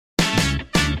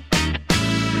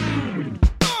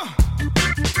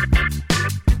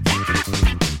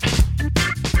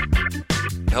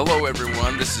Hello,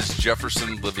 everyone. This is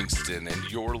Jefferson Livingston,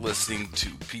 and you're listening to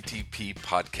PTP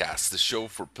Podcast, the show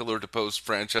for pillar to post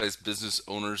franchise business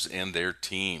owners and their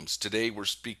teams. Today, we're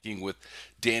speaking with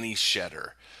Danny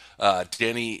Shetter.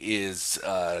 Danny is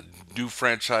a new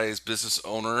franchise business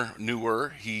owner,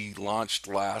 newer. He launched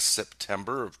last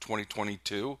September of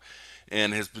 2022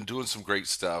 and has been doing some great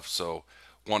stuff. So,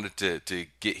 wanted to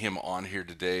get him on here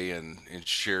today and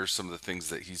share some of the things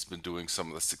that he's been doing, some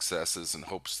of the successes, and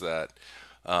hopes that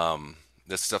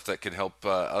that's stuff that can help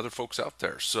other folks out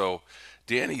there. So,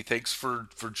 Danny, thanks for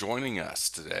joining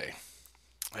us today.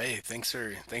 Hey, thanks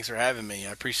for having me.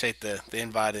 I appreciate the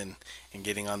invite and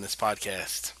getting on this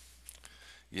podcast.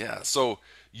 Yeah. So,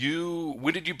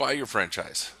 when did you buy your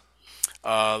franchise?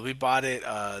 We bought it,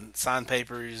 signed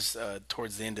papers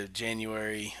towards the end of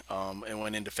January, and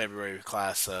went into February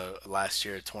class last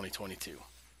year, 2022.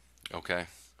 Okay.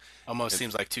 Almost And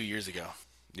seems like 2 years ago.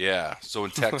 yeah. So in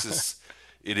Texas,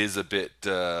 it is a bit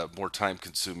more time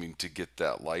consuming to get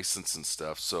that license and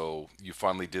stuff. So you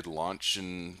finally did launch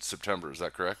in September. Is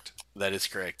that correct? That is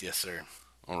correct, yes, sir.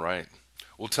 All right.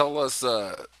 Well, tell us.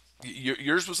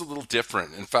 Yours was a little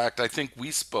different. In fact, I think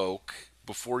we spoke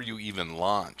before you even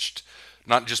launched.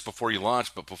 Not just before you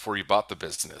launched, but before you bought the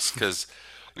business. Because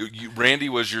Randy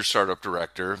was your startup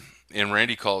director, and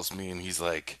Randy calls me and he's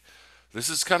like, "This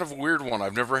is kind of a weird one.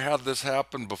 I've never had this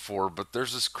happen before, but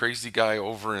there's this crazy guy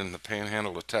over in the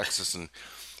Panhandle of Texas, and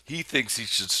he thinks he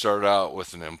should start out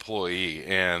with an employee,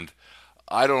 and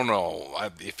I don't know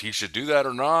if he should do that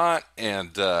or not.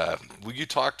 And will you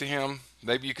talk to him?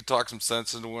 Maybe you could talk some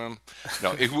sense into him."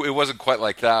 No, it wasn't quite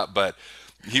like that, but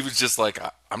he was just like,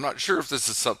 I'm not sure if this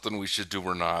is something we should do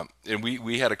or not. And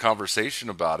we had a conversation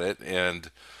about it,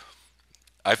 and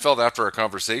I felt after our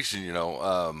conversation,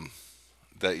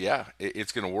 that yeah,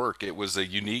 it's going to work. It was a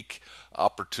unique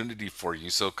opportunity for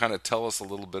you. So kind of tell us a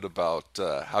little bit about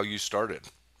how you started.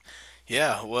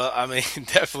 Yeah, well, I mean,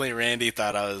 definitely Randy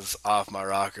thought I was off my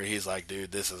rocker. He's like,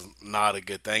 dude, this is not a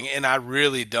good thing. And I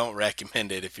really don't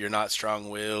recommend it if you're not strong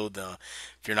willed,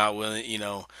 if you're not willing,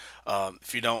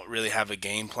 if you don't really have a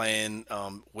game plan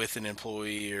with an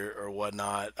employee or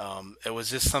whatnot. It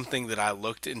was just something that I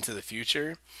looked into the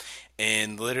future.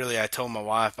 And literally, I told my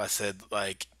wife, I said,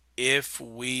 like, if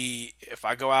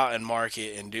I go out and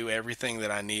market and do everything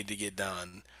that I need to get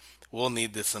done, we'll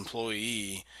need this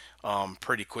employee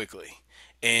pretty quickly.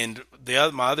 And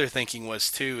my other thinking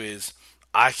was too is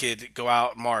I could go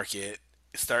out market,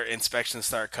 start inspections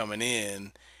start coming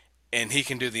in, and he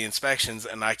can do the inspections,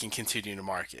 and I can continue to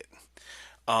market.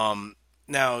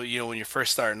 Now, when you're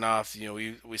first starting off,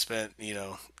 we spent,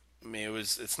 I mean,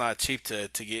 it's not cheap to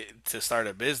get to start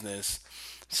a business,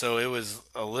 so it was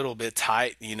a little bit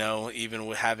tight, even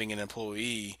with having an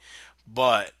employee.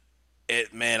 But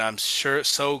man, I'm sure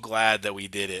so glad that we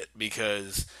did it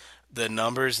because the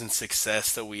numbers and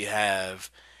success that we have,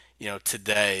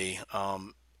 today,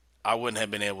 I wouldn't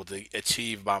have been able to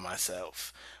achieve by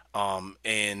myself.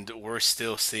 And we're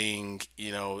still seeing,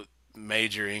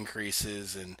 major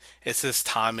increases, and it's just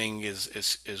timing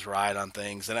is right on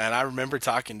things. And I remember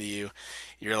talking to you.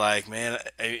 You're like, man,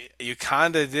 you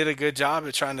kind of did a good job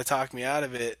at trying to talk me out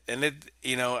of it. And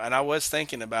and I was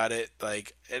thinking about it.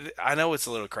 Like, I know it's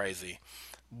a little crazy,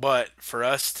 but for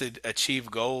us to achieve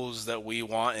goals that we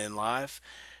want in life,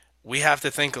 we have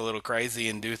to think a little crazy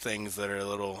and do things that are a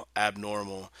little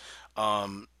abnormal.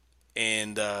 Um,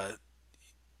 and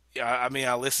Yeah, I mean,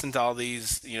 I listened to all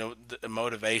these, the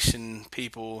motivation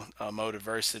people,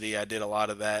 Motiversity. I did a lot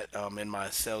of that in my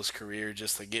sales career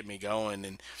just to get me going.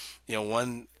 And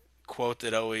one quote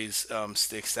that always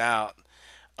sticks out.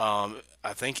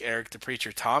 I think Eric the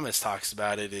Preacher Thomas talks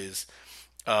about it is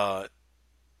uh,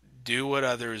 do what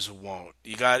others won't.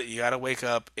 You got to wake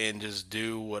up and just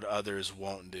do what others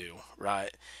won't do,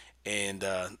 right? And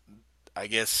I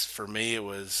guess for me it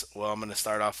was, well, I'm going to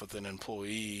start off with an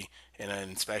employee in an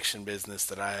inspection business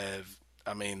that I have.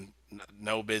 I mean,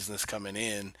 no business coming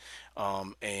in,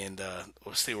 and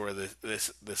we'll see where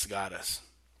this got us.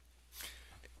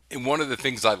 And one of the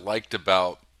things I liked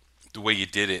about the way you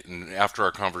did it, and after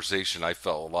our conversation, I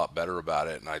felt a lot better about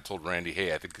it. And I told Randy,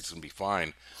 "Hey, I think it's gonna be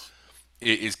fine."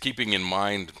 Is keeping in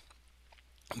mind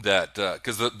that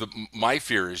because the my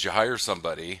fear is you hire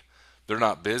somebody, they're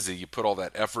not busy, you put all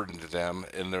that effort into them,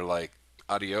 and they're like,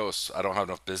 "Adios, I don't have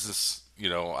enough business.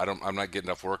 I'm not getting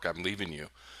enough work. I'm leaving you."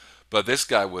 But this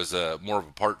guy was more of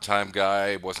a part-time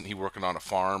guy. Wasn't he working on a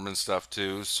farm and stuff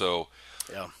too? So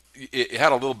Yeah. it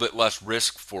had a little bit less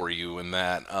risk for you in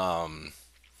that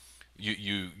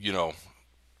you know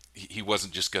he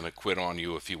wasn't just going to quit on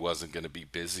you if he wasn't going to be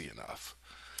busy enough.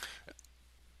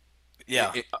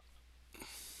 Yeah. It,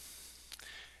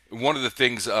 One of the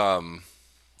things, the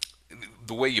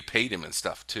way you paid him and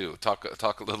stuff too. Talk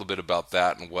a little bit about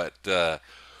that and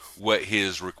what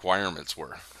his requirements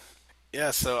were.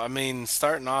 Yeah, so I mean,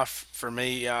 starting off for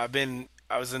me, I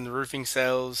was in the roofing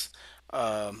sales,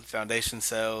 foundation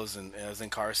sales, and I was in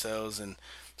car sales, and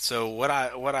so what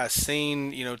I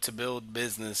seen, to build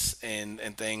business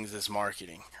and things is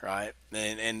marketing, right?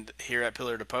 And here at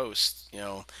Pillar to Post,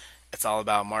 it's all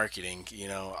about marketing.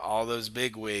 All those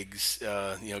big wigs,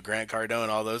 Grant Cardone,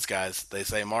 all those guys, they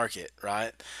say market,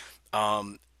 right?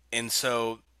 Um, and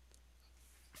so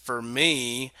for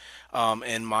me,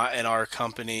 in our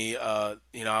company, I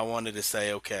wanted to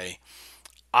say, okay,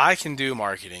 I can do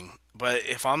marketing, but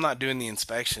if I'm not doing the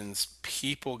inspections,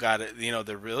 people got to,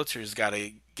 the realtors got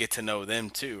to get to know them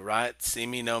too, right? See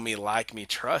me, know me, like me,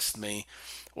 trust me.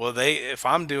 Well, if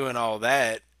I'm doing all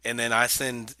that, and then I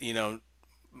send,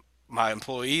 my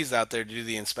employees out there to do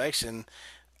the inspection,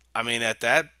 I mean, at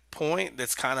that point,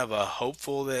 that's kind of a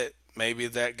hopeful that maybe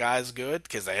that guy's good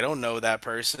because they don't know that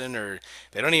person, or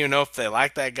they don't even know if they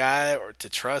like that guy or to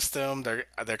trust them. They're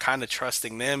kind of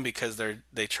trusting them because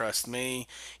they trust me,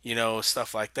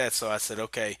 stuff like that. So I said,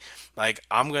 okay, like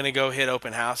I'm gonna go hit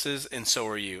open houses, and so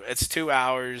are you. It's 2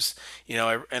 hours,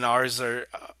 and ours are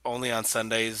only on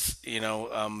Sundays,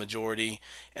 majority.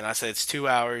 And I said it's 2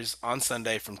 hours on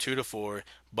Sunday from 2 to 4.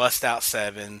 Bust out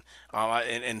seven,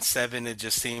 and seven, it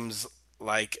just seems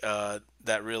like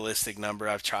that realistic number.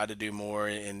 I've tried to do more,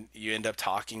 and you end up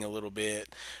talking a little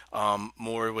bit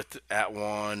more with at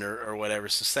one or whatever.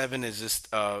 So seven is just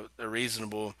a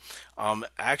reasonable.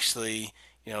 Actually,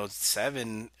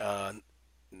 seven. Now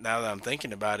that I'm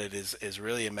thinking about it, is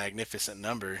really a magnificent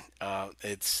number.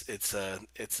 It's a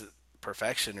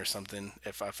perfection or something.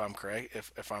 If I'm correct,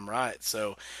 if I'm right.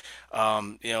 So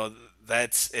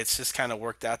that's it's just kind of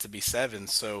worked out to be seven.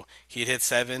 So he'd hit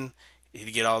seven,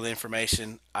 he'd get all the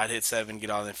information. I'd hit seven,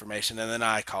 get all the information, and then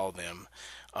I call them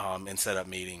and set up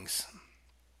meetings.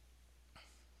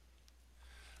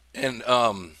 And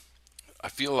I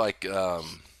feel like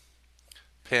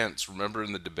Pence. Remember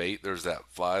in the debate, there's that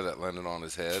fly that landed on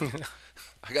his head.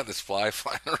 I got this fly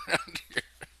flying around here.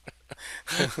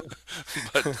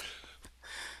 But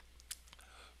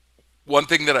one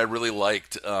thing that I really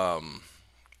liked,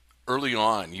 early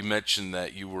on, you mentioned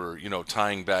that you were,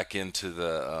 tying back into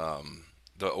the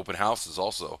open houses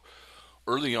also.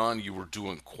 Early on, you were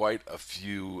doing quite a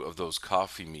few of those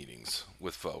coffee meetings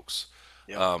with folks.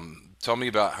 Yep. Tell me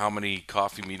about how many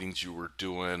coffee meetings you were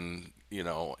doing,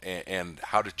 and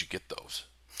how did you get those?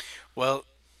 Well,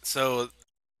 so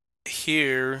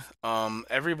here,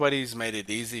 everybody's made it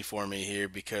easy for me here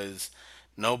because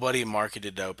nobody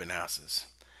marketed to open houses.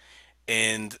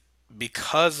 And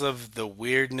because of the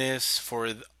weirdness for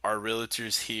our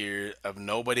realtors here of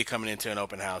nobody coming into an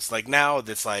open house, like now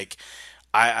that's like,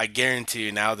 I guarantee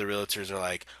you now the realtors are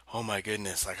like, oh my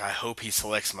goodness, like I hope he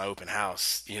selects my open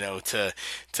house,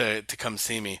 to come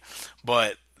see me.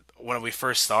 But when we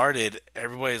first started,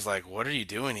 everybody's like, what are you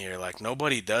doing here? Like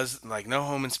nobody does, like no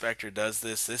home inspector does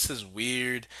this. This is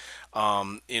weird.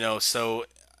 So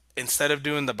instead of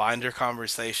doing the binder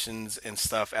conversations and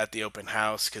stuff at the open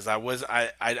house, because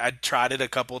I tried it a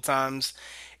couple times,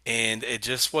 and it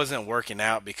just wasn't working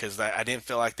out because I didn't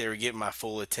feel like they were getting my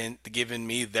full attention, giving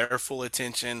me their full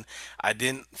attention. I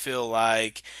didn't feel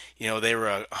like they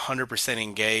were 100%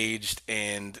 engaged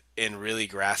and really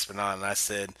grasping on. And I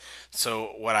said,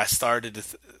 so what I started to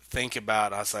think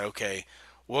about, I was like, okay,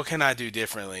 what can I do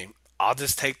differently? I'll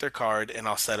just take their card and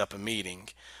I'll set up a meeting.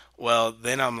 Well,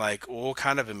 then I'm like, well, what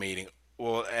kind of a meeting?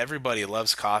 Well, everybody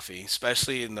loves coffee,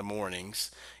 especially in the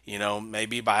mornings.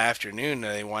 Maybe by afternoon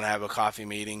they want to have a coffee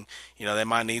meeting. They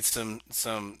might need some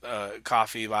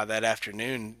coffee by that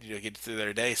afternoon to get through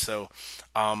their day. So,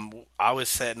 I was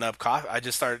setting up coffee. I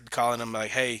just started calling them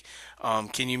like, "Hey,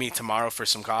 can you meet tomorrow for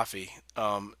some coffee?"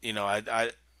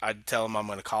 I'd tell them I'm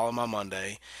going to call them on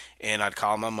Monday, and I'd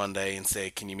call them on Monday and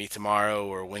say, "Can you meet tomorrow?"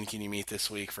 or "When can you meet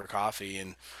this week for coffee?"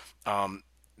 And um,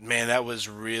 man, that was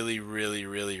really, really,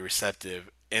 really receptive.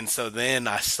 And so then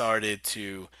I started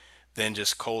to then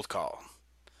just cold call,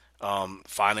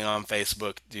 finding on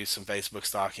Facebook, do some Facebook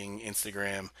stalking,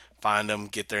 Instagram, find them,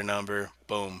 get their number,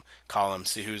 boom, call them,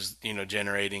 see who's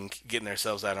generating, getting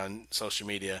themselves out on social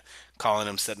media, calling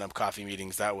them, setting up coffee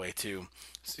meetings that way too,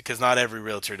 because not every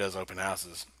realtor does open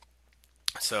houses.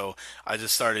 So I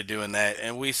just started doing that,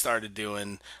 and we started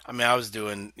doing. I mean, I was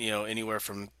doing anywhere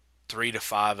from 3 to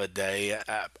 5 a day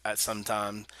at some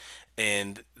time,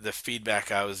 and the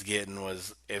feedback I was getting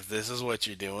was, if this is what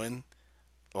you're doing,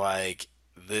 like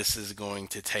this is going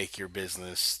to take your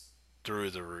business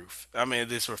through the roof. I mean,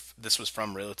 this was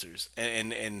from realtors,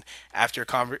 and after a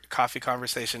coffee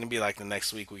conversation, it'd be like the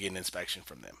next week we get an inspection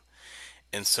from them,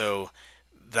 and so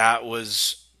that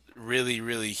was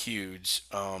really huge.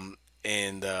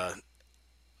 And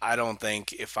I don't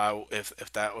think if I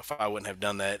wouldn't have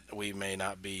done that, we may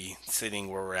not be sitting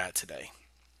where we're at today.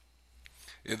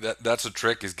 That's a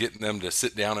trick, is getting them to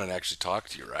sit down and actually talk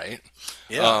to you, right?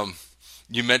 Yeah, Um,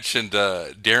 you mentioned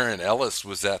Darren Ellis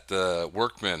was at the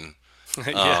Workman.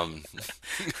 yeah. Um,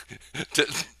 t-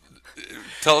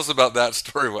 Tell us about that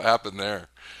story. What happened there?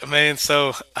 Man,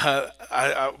 so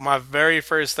my very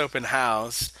first open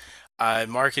house, I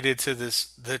marketed to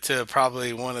to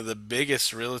probably one of the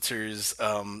biggest realtors,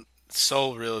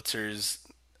 sole realtors,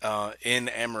 in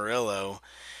Amarillo,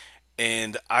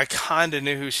 and I kind of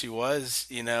knew who she was,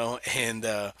 and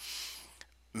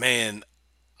man,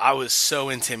 I was so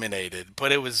intimidated,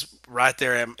 but it was right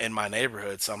there in my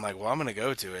neighborhood. So I'm like, well, I'm going to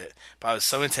go to it. But I was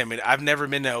so intimidated. I've never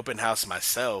been to an open house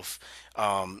myself,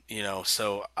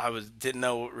 so I didn't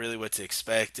know really what to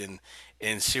expect.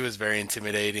 And she was very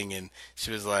intimidating. And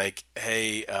she was like,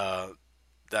 hey,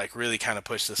 like really kind of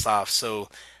pushed us off. So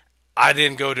I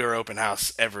didn't go to her open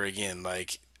house ever again.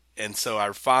 And so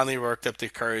I finally worked up the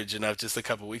courage enough just a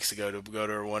couple weeks ago to go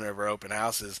to one of her open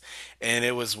houses, and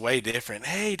it was way different.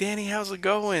 Hey, Danny, how's it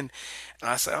going? And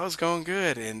I said, I was going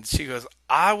good. And she goes,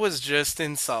 I was just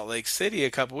in Salt Lake City a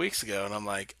couple weeks ago. And I'm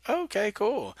like, okay,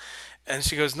 cool. And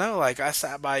she goes, no, like I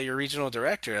sat by your regional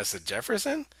director. I said,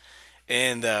 Jefferson?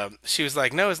 And she was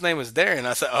like, "No, his name was Darren."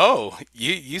 I said, "Oh,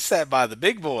 you sat by the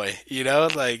big boy,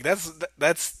 like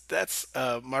that's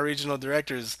my regional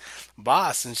director's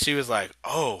boss." And she was like,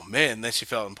 "Oh man," then she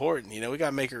felt important. We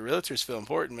gotta make our realtors feel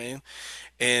important, man.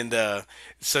 And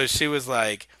so she was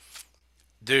like,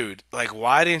 "Dude, like,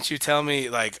 why didn't you tell me?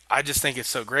 Like, I just think it's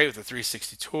so great with the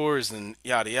 360 tours and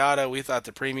yada yada. We thought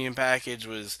the premium package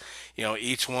was,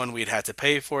 each one we'd have to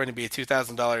pay for, and it'd be a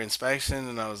 $2,000 inspection."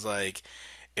 And I was like,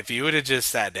 if you would have just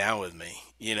sat down with me,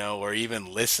 or even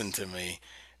listened to me,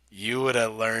 you would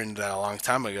have learned that a long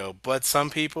time ago. But some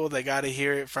people, they got to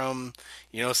hear it from,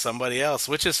 somebody else,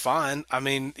 which is fine. I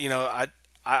mean,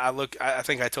 I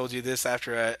think I told you this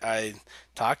after I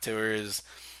talked to her is,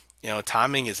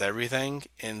 timing is everything.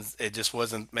 And it just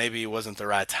wasn't, maybe it wasn't the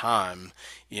right time,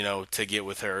 to get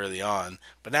with her early on.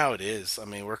 But now it is. I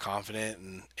mean, we're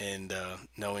confident and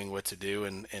knowing what to do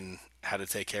and how to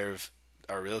take care of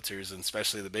our realtors, and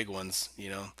especially the big ones.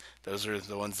 Those are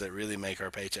the ones that really make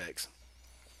our paychecks.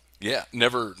 Yeah,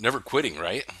 never quitting,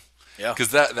 right? Yeah.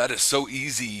 Because that is so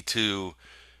easy to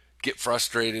get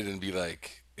frustrated and be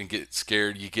like, and get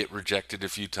scared. You get rejected a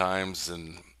few times,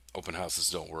 and open houses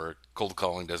don't work. Cold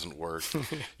calling doesn't work.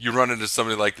 You run into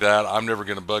somebody like that. I'm never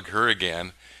going to bug her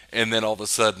again. And then all of a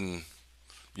sudden,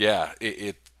 yeah,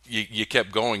 you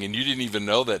kept going, and you didn't even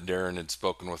know that Darren had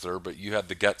spoken with her, but you had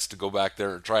the guts to go back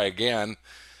there and try again,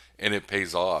 and it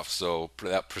pays off. So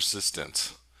that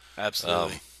persistence,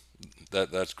 Absolutely. um,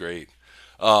 that's great.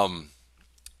 Um,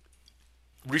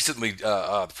 Recently,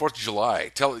 the Fourth of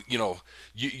July.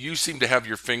 You seem to have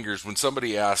your fingers when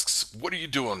somebody asks, "What are you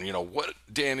doing?" What,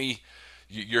 Danny?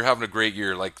 You're having a great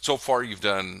year. Like so far, you've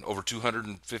done over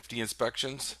 250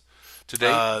 inspections to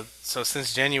date. So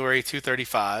since January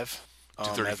 235, as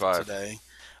of 235. today,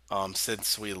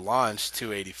 since we launched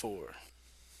 284.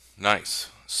 Nice.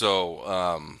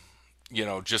 So,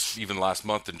 just even last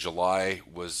month in July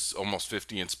was almost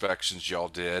 50 inspections y'all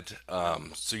did.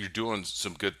 So you're doing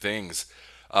some good things.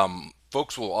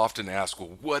 Folks will often ask,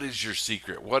 well, what is your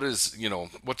secret? What's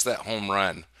that home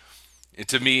run? And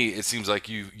to me, it seems like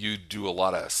you do a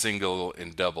lot of single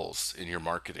and doubles in your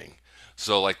marketing.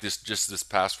 So like this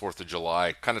past 4th of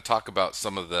July, kind of talk about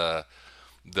some of the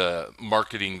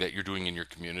marketing that you're doing in your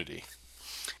community.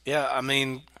 Yeah, I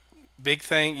mean, big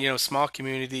thing, small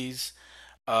communities,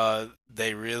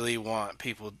 they really want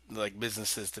people like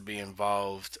businesses to be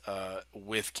involved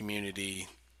with community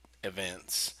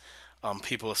events.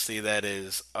 People see that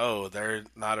as, oh, they're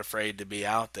not afraid to be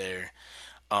out there.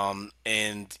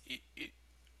 And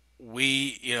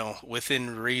we,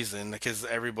 within reason, because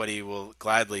everybody will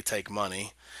gladly take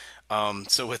money.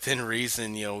 So within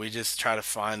reason, we just try to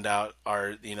find out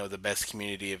the best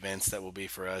community events that will be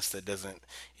for us that doesn't,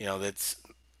 that's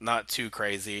not too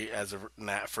crazy as of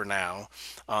for now.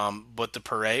 But the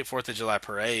parade, 4th of July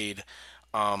parade,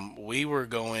 we were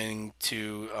going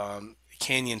to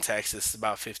Canyon, Texas,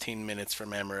 about 15 minutes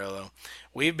from Amarillo.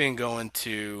 We've been going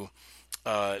to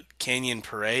Canyon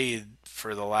Parade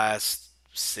for the last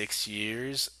 6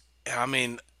 years. I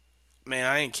mean, man,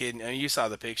 I ain't kidding. I mean, you saw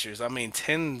the pictures. I mean,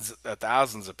 tens of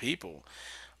thousands of people.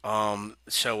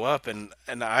 show up, and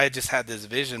I just had this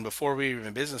vision before we were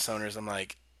even business owners. I'm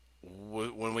like,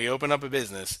 when we open up a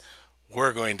business,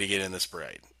 we're going to get in this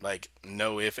parade. Like,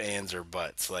 no ifs, ands, or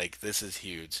buts. Like, this is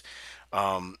huge.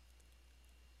 Um,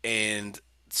 and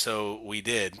so we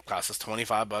did. Cost us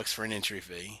 $25 for an entry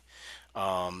fee.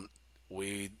 Um,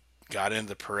 we got into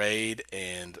the parade,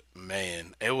 and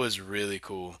man, it was really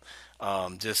cool.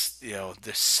 Just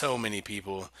there's so many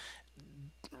people.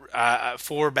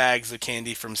 4 bags of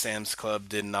candy from Sam's Club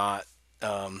did not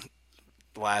um,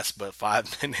 last but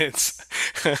 5 minutes.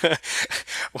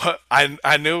 Well,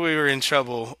 I knew we were in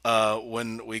trouble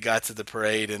when we got to the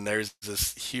parade, and there's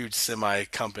this huge semi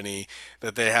company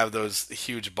that they have those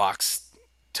huge box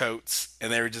totes,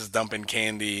 and they were just dumping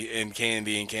candy and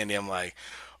candy and candy. I'm like,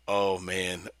 oh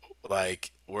man,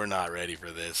 like we're not ready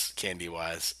for this candy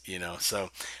wise. So,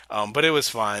 but it was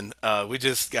fun. We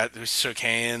shook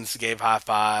hands, gave high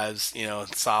fives.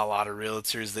 Saw a lot of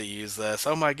realtors that use this.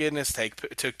 Oh my goodness,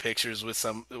 took pictures with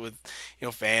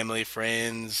family,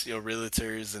 friends,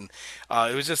 realtors, and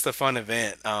it was just a fun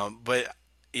event. But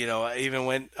I even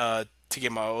went to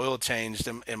get my oil changed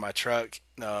in my truck,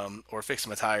 or fix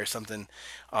my tire or something,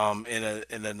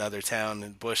 in another town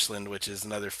in Bushland, which is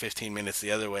another 15 minutes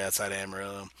the other way outside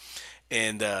Amarillo.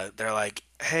 And they're like,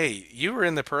 "Hey, you were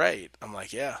in the parade." I'm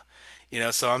like, "Yeah."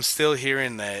 So I'm still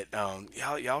hearing that,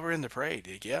 y'all were in the parade.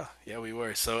 Like, yeah, yeah, we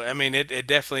were. So I mean, it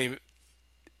definitely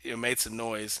made some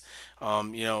noise.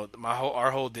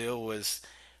 Our whole deal was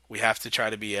we have to try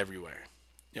to be everywhere,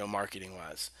 marketing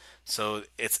wise. So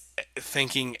it's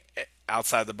thinking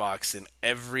outside the box in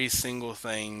every single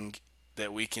thing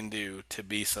that we can do to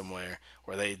be somewhere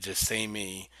where they just see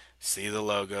me, see the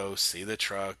logo, see the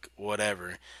truck,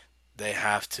 whatever. They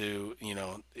have to,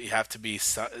 you have to be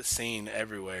seen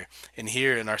everywhere. And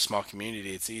here in our small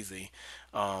community, it's easy.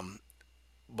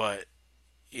 But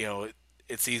you know,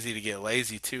 it's easy to get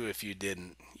lazy too if you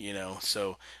didn't.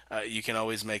 So you can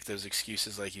always make those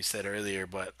excuses, like you said earlier.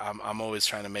 But I'm always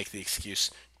trying to make the excuse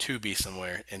to be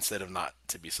somewhere instead of not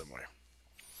to be somewhere.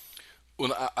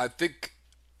 Well, I think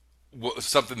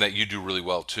something that you do really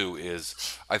well too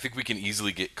is I think we can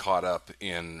easily get caught up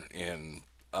in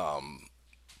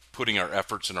putting our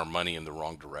efforts and our money in the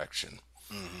wrong direction,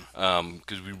 Hmm.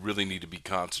 because we really need to be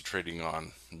concentrating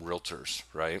on realtors,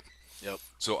 right? Yep.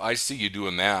 So I see you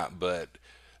doing that, but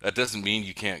that doesn't mean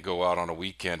you can't go out on a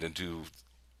weekend and do,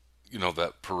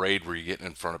 that parade where you get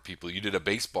in front of people. You did a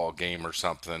baseball game or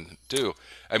something too.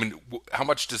 I mean, how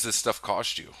much does this stuff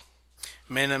cost you?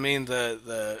 Man, I mean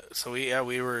the so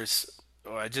we were.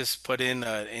 I just put in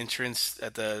an entrance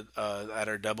at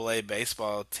our AA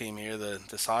baseball team here, the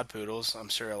Sod Poodles. I'm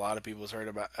sure a lot of people's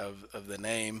heard of the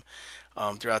name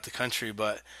throughout the country,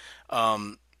 but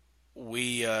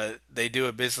we they do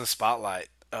a business spotlight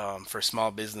for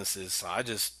small businesses. So I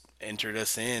just entered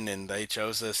us in, and they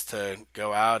chose us to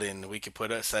go out, and we could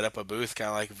set up a booth, kind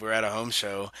of like if we are at a home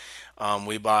show.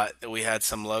 We had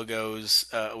some logos.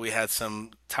 We had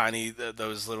some tiny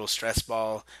those little stress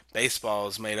ball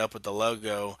baseballs made up with the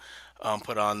logo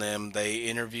put on them. They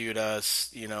interviewed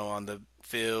us, on the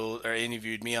field, or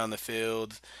interviewed me on the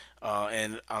field,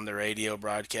 and on the radio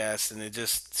broadcast, and it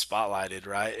just spotlighted,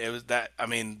 right? It was that. I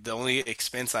mean, the only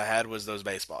expense I had was those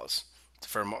baseballs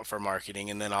for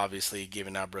marketing, and then obviously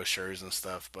giving out brochures and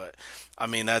stuff. But I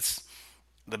mean, that's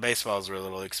the baseballs were a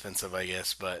little expensive, I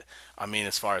guess. But I mean,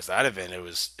 as far as that event, it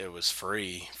was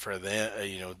free for them.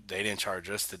 They didn't charge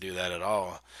us to do that at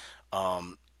all.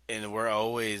 And we're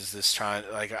always just trying,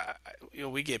 like,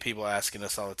 we get people asking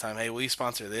us all the time, "Hey, will you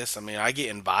sponsor this?" I mean, I get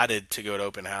invited to go to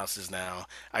open houses now.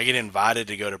 I get invited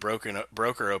to go to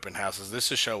broker open houses. This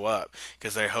to show up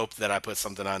because they hope that I put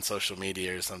something on social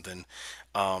media or something.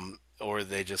 Or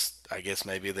they just, I guess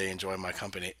maybe they enjoy my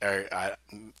company, or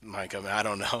my company. I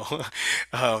don't know.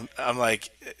 I'm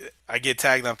like, I get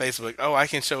tagged on Facebook. Oh, I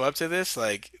can show up to this.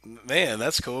 Like, man,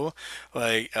 that's cool.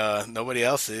 Like, nobody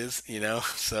else is.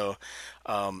 So,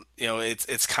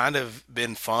 it's kind of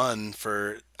been fun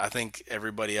for, I think,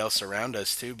 everybody else around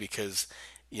us too, because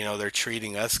they're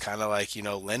treating us kind of like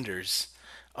lenders.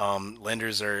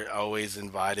 Lenders are always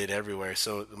invited everywhere.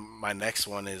 So my next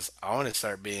one is I want to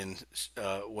start being,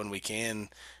 when we can,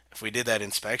 if we did that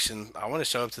inspection, I want to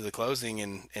show up to the closing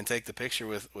and take the picture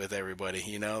with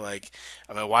everybody. Like,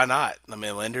 I mean, why not? I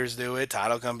mean, lenders do it,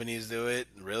 title companies do it,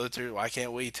 realtors. Why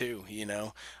can't we too?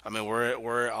 I mean,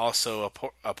 we're also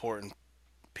a important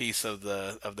piece of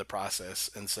the process,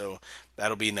 and so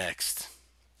that'll be next.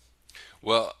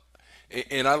 Well,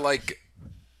 and I like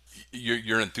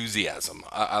your enthusiasm.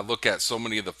 I look at so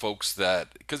many of the folks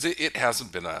that, because it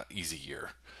hasn't been an easy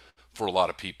year for a lot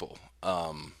of people.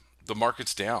 The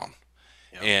market's down,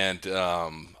 Yep. And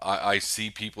I see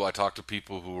people. I talk to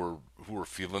people who are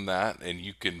feeling that, and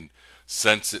you can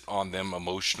sense it on them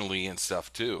emotionally and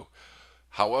stuff too.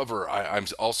 However, I'm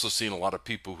also seeing a lot of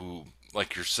people who,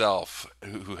 like yourself,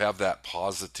 who have that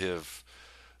positive.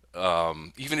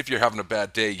 Even if you're having a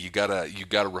bad day, you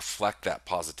gotta reflect that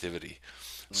positivity.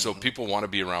 So Hmm. people want to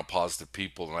be around positive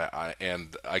people,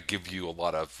 and I give you a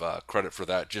lot of credit for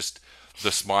that. Just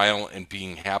the smile and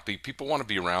being happy, people want to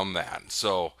be around that.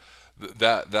 So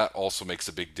that also makes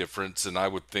a big difference. And I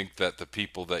would think that the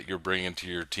people that you're bringing to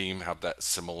your team have that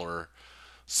similar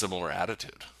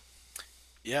attitude.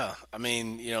 Yeah, I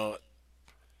mean,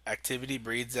 activity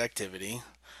breeds activity.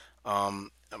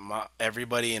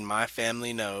 Everybody in my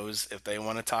family knows if they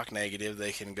want to talk negative,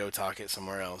 they can go talk it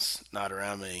somewhere else, not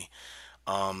around me.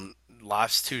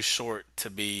 Life's too short to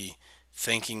be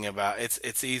thinking about.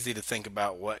 It's easy to think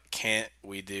about what can't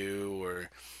we do, or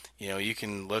you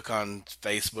can look on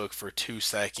Facebook for 2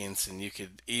 seconds and you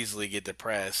could easily get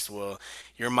depressed. Well,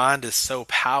 your mind is so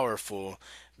powerful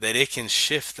that it can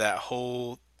shift that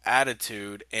whole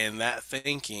attitude and that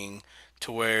thinking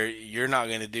to where you're not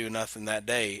going to do nothing that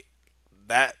day.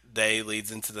 That day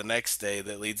leads into the next day,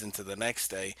 that leads into the next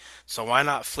day. So why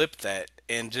not flip that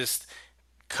and just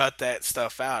cut that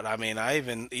stuff out? I mean, I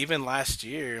even last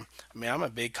year, I mean, I'm a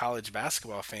big college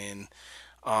basketball fan.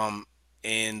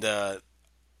 And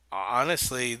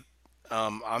honestly,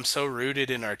 I'm so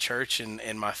rooted in our church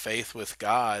and my faith with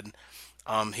God.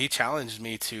 He challenged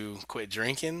me to quit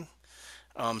drinking.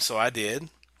 So I did.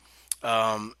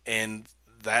 And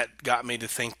that got me to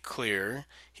think clear.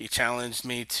 He challenged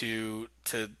me to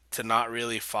not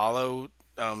really follow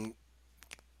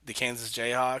the Kansas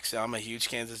Jayhawks. I'm a huge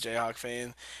Kansas Jayhawk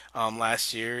fan.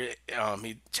 Last year,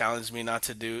 he challenged me not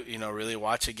to do, really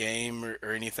watch a game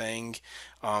or anything,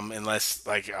 unless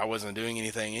like I wasn't doing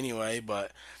anything anyway.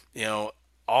 But you know,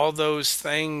 all those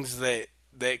things that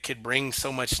could bring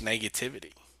so much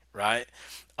negativity, right?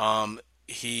 Um,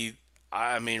 he,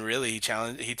 I mean, really, he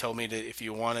challenged. He told me that if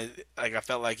you wanted, like, I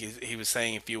felt like he was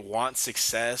saying, if you want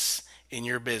success in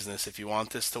your business, if you want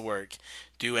this to work,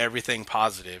 do everything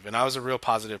positive. And I was a real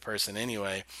positive person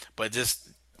anyway, but just,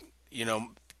 you know,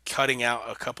 cutting out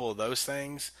a couple of those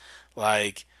things,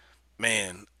 like,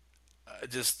 man,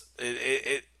 just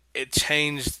it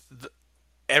changed.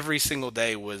 Every single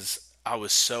day was, I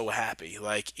was so happy.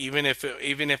 Like even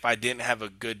if I didn't have a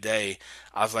good day,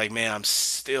 I was like, man, I'm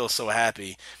still so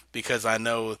happy because I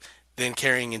know then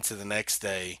carrying into the next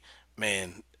day,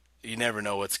 man, you never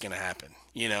know what's gonna happen.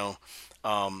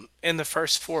 In the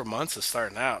first 4 months of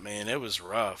starting out, man, it was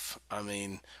rough. I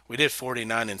mean, we did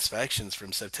 49 inspections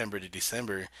from September to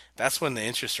December. That's when the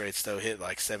interest rates though hit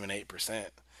like 7-8%,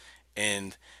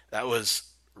 and that was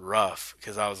rough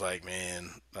because I was like,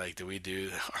 man, like, did we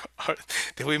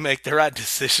make the right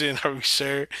decision? Are we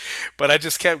sure? But I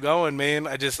just kept going, man.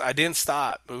 I didn't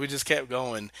stop, but we just kept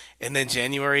going. And then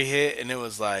January hit, and it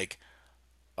was like,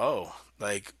 oh,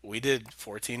 like we did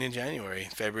 14 in January.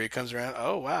 February comes around.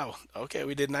 Oh, wow. Okay,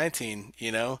 we did 19,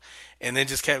 and then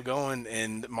just kept going.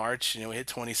 And March, we hit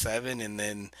 27. And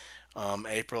then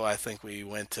April, I think we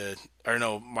went to, or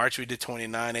no, March we did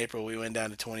 29. April, we went down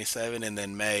to 27. And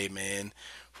then May, man,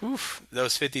 whew,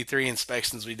 those 53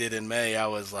 inspections we did in May, I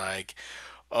was like,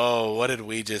 oh, what did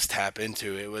we just tap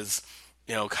into? It was,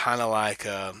 kind of like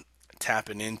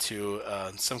tapping into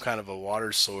some kind of a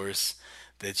water source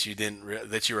that you didn't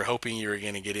that you were hoping you were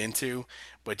going to get into,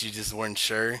 but you just weren't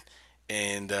sure.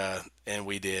 And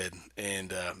we did,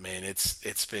 and man,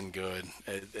 it's been good.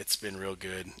 It's been real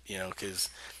good, because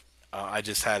I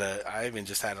even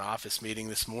just had an office meeting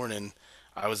this morning.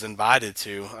 I was invited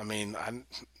to. I mean,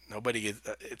 nobody gets.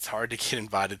 It's hard to get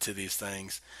invited to these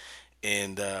things,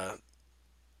 and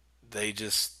they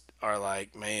just are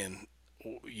like, man,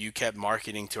 you kept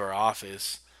marketing to our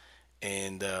office,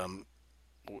 and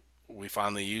we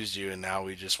finally used you, and now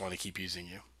we just want to keep using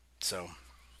you. So,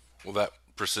 Well, that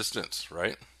persistence,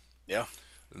 right? yeah,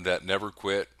 That never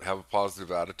quit, have a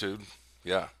positive attitude.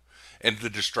 Yeah. And the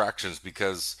distractions,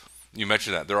 because you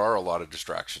mentioned that there are a lot of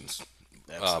distractions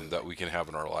absolutely. that we can have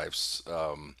in our lives.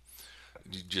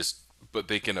 You just, but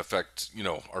they can affect,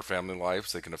 our family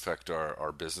lives. They can affect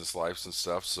our business lives and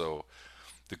stuff. So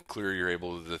the clearer you're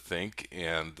able to think,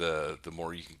 and the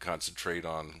more you can concentrate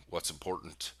on what's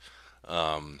important,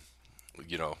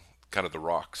 you know, kind of the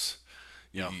rocks.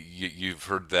 Yeah. You've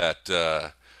heard that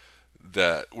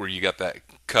where you got that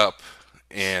cup,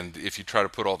 and if you try to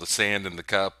put all the sand in the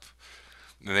cup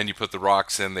and then you put the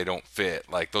rocks in, they don't fit.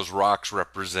 Like, those rocks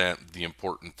represent the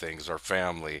important things, our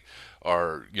family,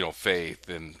 our faith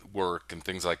and work and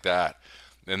things like that.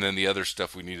 and then the other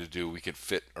stuff we need to do, we can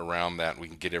fit around that. And we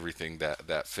can get everything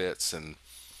that fits, and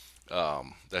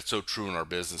that's so true in our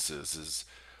businesses. Is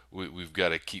we've got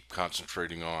to keep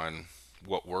concentrating on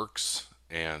what works,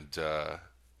 and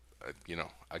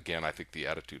again, I think the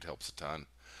attitude helps a ton.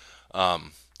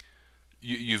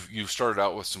 You've started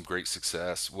out with some great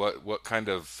success. What kind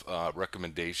of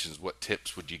recommendations, what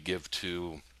tips would you give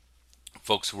to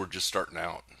folks who are just starting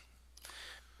out?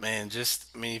 Man, just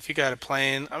I mean, if you got a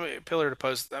plan, I mean, pillar to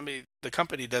post. I mean, the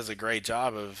company does a great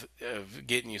job of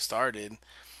getting you started,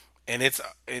 and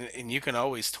and you can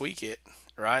always tweak it,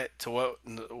 right? To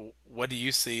what do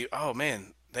you see? Oh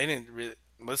man, they didn't really.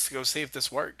 Let's go see if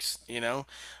this works.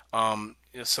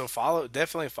 So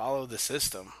definitely follow the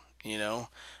system. You know,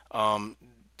 um,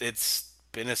 it's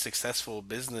been a successful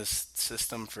business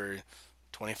system for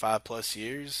 25 plus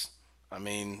years. I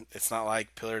mean, it's not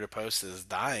like Pillar to Post is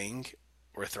dying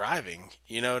or thriving.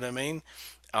 You know what I mean?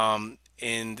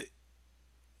 And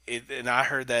and I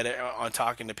heard that on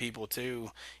talking to people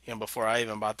too, before I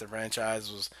even bought the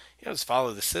franchise was, just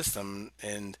follow the system,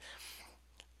 and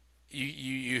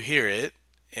you hear it,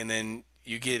 and then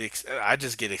I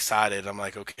just get excited. I'm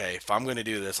like, okay, if I'm going to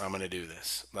do this, I'm going to do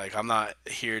this. Like, I'm not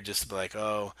here just to be like,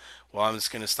 oh, well, I'm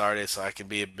just going to start it so I can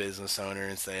be a business owner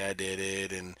and say I did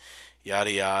it and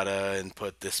yada yada and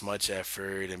put this much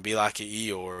effort and be like a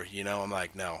Eeyore. I'm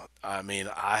like, no. I mean,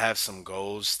 I have some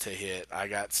goals to hit. I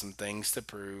got some things to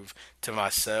prove to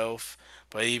myself,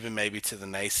 but even maybe to the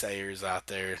naysayers out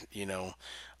there,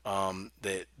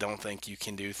 that don't think you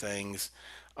can do things.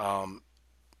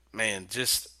 Man,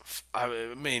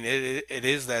 I mean, it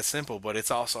is that simple, but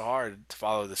it's also hard to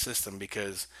follow the system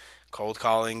because cold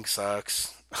calling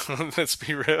sucks. Let's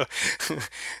be real.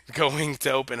 Going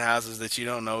to open houses that you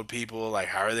don't know people, like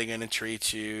how are they going to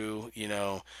treat you?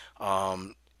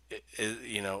 Um,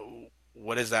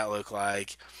 what does that look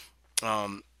like?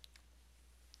 Um,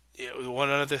 One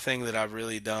other thing that I've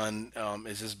really done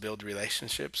is just build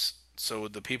relationships. So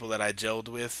the people that I gelled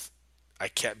with, I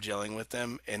kept gelling with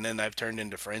them, and then I've turned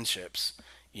into friendships.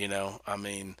 I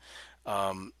mean,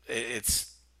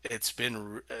 it's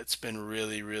been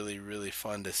really, really, really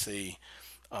fun to see.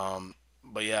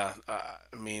 But yeah,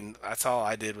 I mean, that's all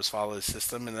I did was follow the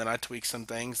system, and then I tweaked some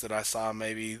things that I saw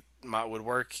maybe might would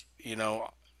work.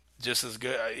 Just as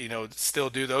good. Still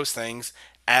do those things,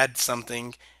 add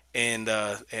something, and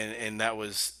that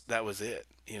was it.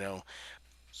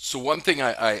 So one thing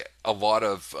I a lot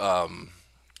of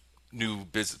new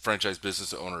business franchise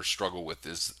business owners struggle with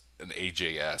is an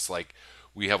AJS. Like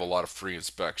we have a lot of free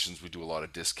inspections, we do a lot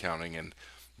of discounting, and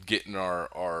getting our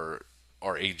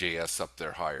AJS up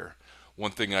there higher.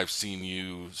 One thing I've seen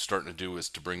you starting to do is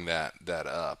to bring that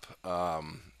up,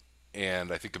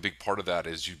 and I think a big part of that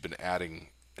is you've been adding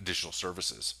additional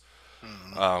services.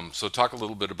 Mhm. So talk a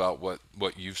little bit about what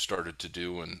you've started to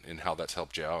do and how that's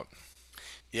helped you out.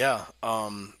 Yeah.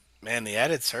 Man, the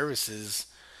added services,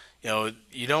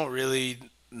 you don't really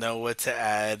know what to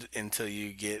add until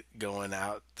you get going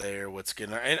out there. What's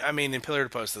gonna, and I mean, and Pillar to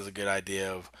Post is a good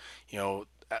idea of,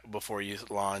 before you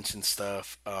launch and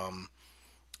stuff,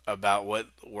 about what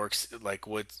works, like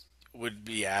what would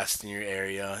be asked in your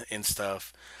area and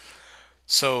stuff.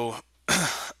 So,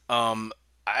 um,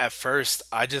 at first,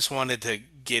 I just wanted to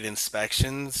get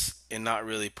inspections and not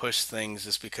really push things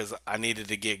just because I needed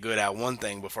to get good at one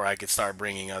thing before I could start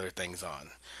bringing other things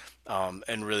on,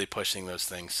 and really pushing those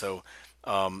things. So,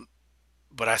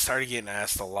 but I started getting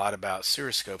asked a lot about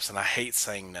suroscopes, and I hate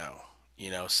saying no.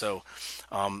 So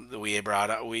we brought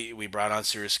on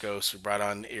suroscopes, we brought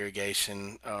on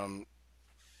irrigation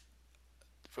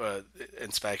uh,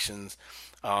 inspections.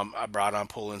 I brought on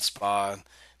pool and spa.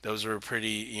 Those were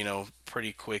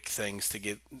pretty quick things to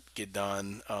get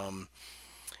done.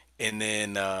 And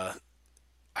then I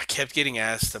kept getting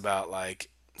asked about like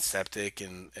septic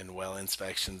and well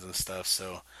inspections and stuff.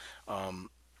 So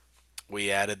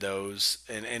we added those,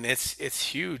 and it's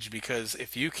huge because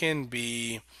if you can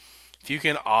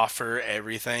offer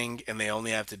everything and they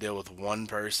only have to deal with one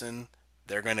person,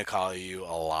 they're going to call you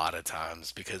a lot of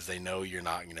times because they know you're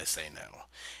not going to say no.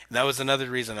 And that was another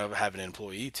reason of having an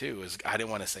employee too, is I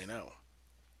didn't want to say no.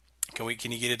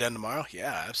 Can you get it done tomorrow?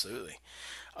 Yeah, absolutely.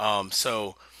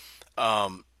 So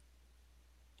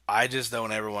I just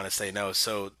don't ever want to say no.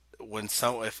 So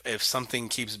if something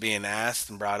keeps being asked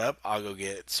and brought up, I'll go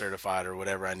get certified or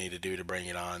whatever I need to do to bring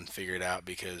it on, figure it out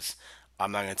because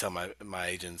I'm not going to tell my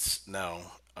agents no.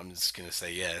 I'm just going to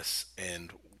say yes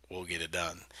and we'll get it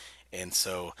done. And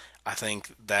so I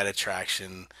think that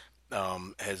attraction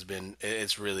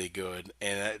it's really good,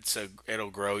 and it'll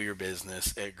grow your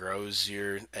business. It grows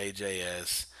your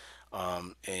AJS,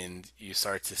 and you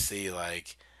start to see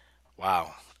like,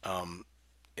 wow,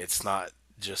 it's not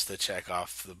just a check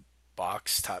off the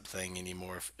box type thing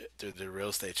anymore through the real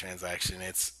estate transaction.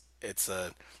 It's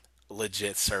a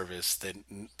legit service that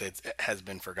has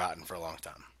been forgotten for a long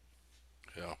time.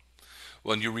 Yeah.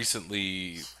 Well, and you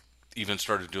recently even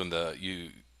started doing the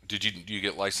you did you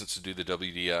get licensed to do the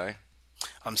WDI?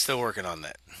 I'm still working on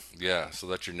that. Yeah, so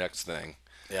that's your next thing.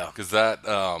 Yeah. Because that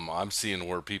I'm seeing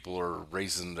where people are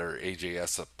raising their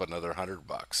AJS up another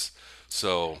 $100.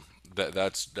 So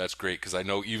that's great because I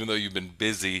know even though you've been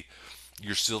busy,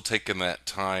 you're still taking that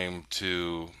time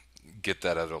to get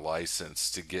that other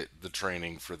license to get the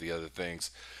training for the other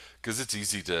things because it's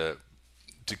easy to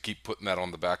keep putting that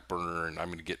on the back burner and I'm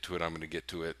going to get to it, I'm going to get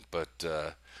to it, but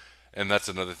and that's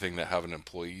another thing that having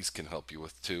employees can help you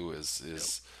with too Yep.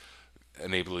 is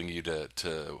enabling you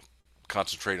to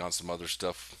concentrate on some other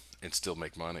stuff and still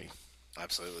make money.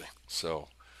 Absolutely. So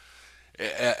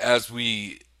as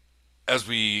we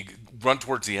run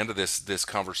towards the end of this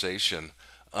conversation,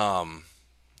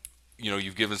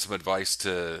 you've given some advice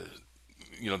to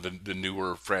the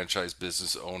newer franchise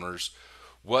business owners.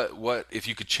 What if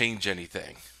you could change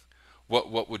anything?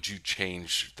 What would you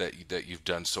change that you've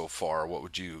done so far? What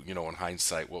would you in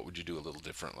hindsight? What would you do a little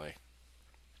differently?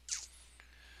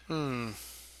 Hmm.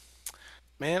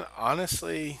 Man,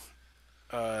 honestly,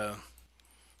 uh,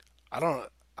 I don't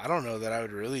I don't know that I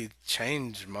would really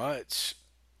change much.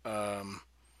 Um,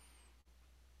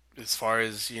 as far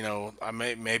as I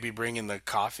maybe bringing the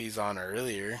coffees on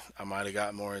earlier. I might have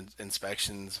got more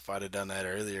inspections if I'd have done that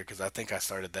earlier because I think I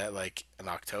started that like in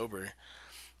October.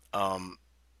 Um,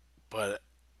 but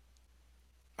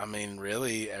I mean,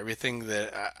 really, everything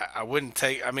that I wouldn't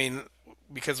take. I mean,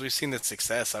 because we've seen the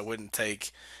success, I wouldn't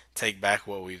take back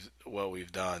what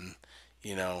we've done.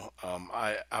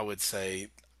 I would say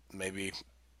maybe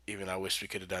even I wish we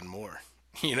could have done more.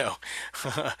 You know,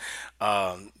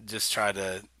 just try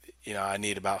to. I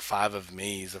need about five of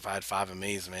me's. If I had five of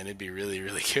me's, man, it'd be really,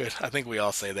 really good. I think we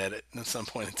all say that at some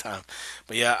point in time.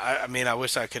 But yeah, I mean, I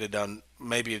wish I could have done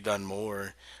maybe have done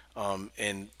more,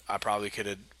 and I probably could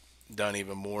have done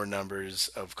even more numbers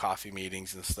of coffee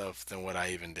meetings and stuff than what I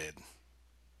even did.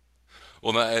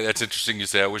 Well, that's interesting. You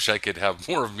say I wish I could have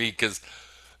more of me because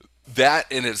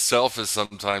that in itself is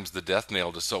sometimes the death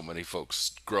nail to so many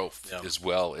folks' growth Yeah. as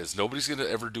well. Is nobody's going to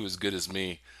ever do as good as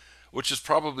me, which is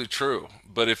probably true.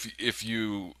 But if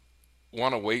you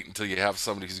want to wait until you have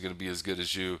somebody who's going to be as good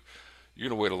as you, you're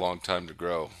going to wait a long time to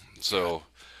grow. Yeah. So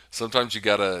sometimes you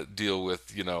got to deal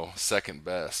with second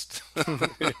best.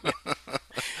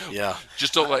 Yeah.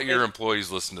 Just don't I let mean, your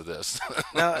employees listen to this.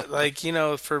 now, like,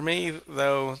 for me,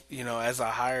 though, as I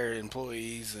hire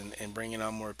employees and bringing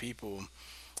on more people,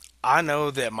 I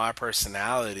know that my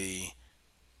personality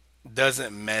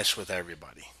doesn't mesh with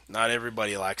everybody. Not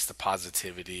everybody likes the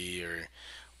positivity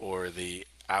or the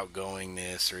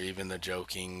outgoingness or even the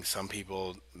joking. Some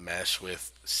people mesh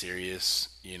with serious,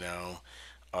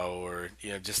 or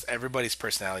just everybody's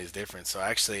personality is different. So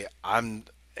actually, I'm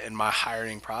in my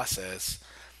hiring process.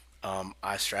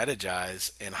 I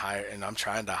strategize and hire, and I'm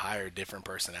trying to hire different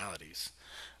personalities,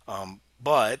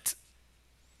 but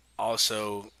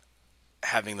also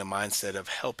having the mindset of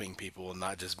helping people,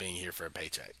 not just being here for a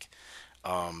paycheck.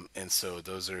 And so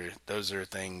those are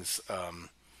things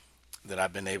that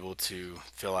I've been able to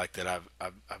feel like that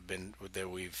I've been that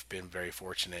we've been very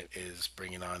fortunate is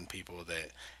bringing on people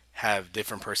that have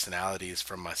different personalities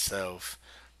from myself,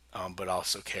 but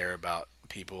also care about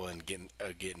people and getting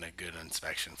a good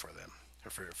inspection for them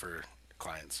or for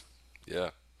clients.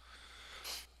 Yeah.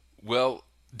 Well,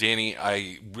 Danny,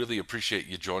 I really appreciate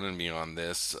you joining me on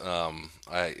this.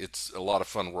 It's a lot of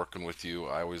fun working with you.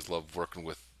 I always love working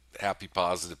with happy,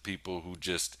 positive people who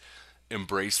just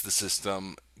embrace the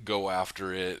system, go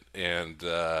after it, and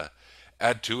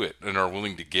add to it, and are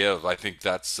willing to give. I think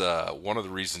that's one of the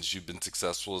reasons you've been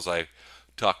successful. Is I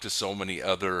talked to so many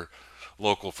other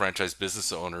local franchise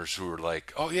business owners who are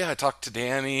like, "Oh yeah, I talked to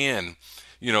Danny," and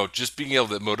just being able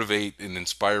to motivate and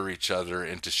inspire each other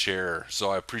and to share.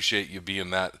 So I appreciate you being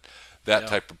that Yeah,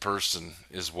 type of person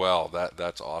as well.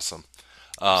 That's awesome.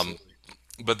 absolutely.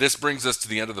 But this brings us to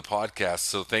the end of the podcast.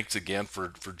 So thanks again for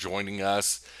joining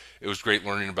us. It was great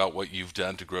learning about what you've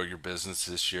done to grow your business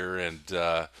this year, and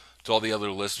to all the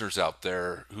other listeners out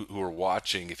there who are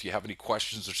watching, if you have any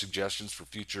questions or suggestions for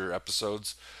future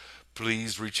episodes,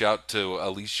 please reach out to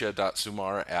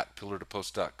alicia.sumar at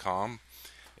pillartopost.com,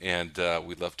 and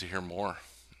we'd love to hear more.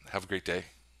 Have a great day.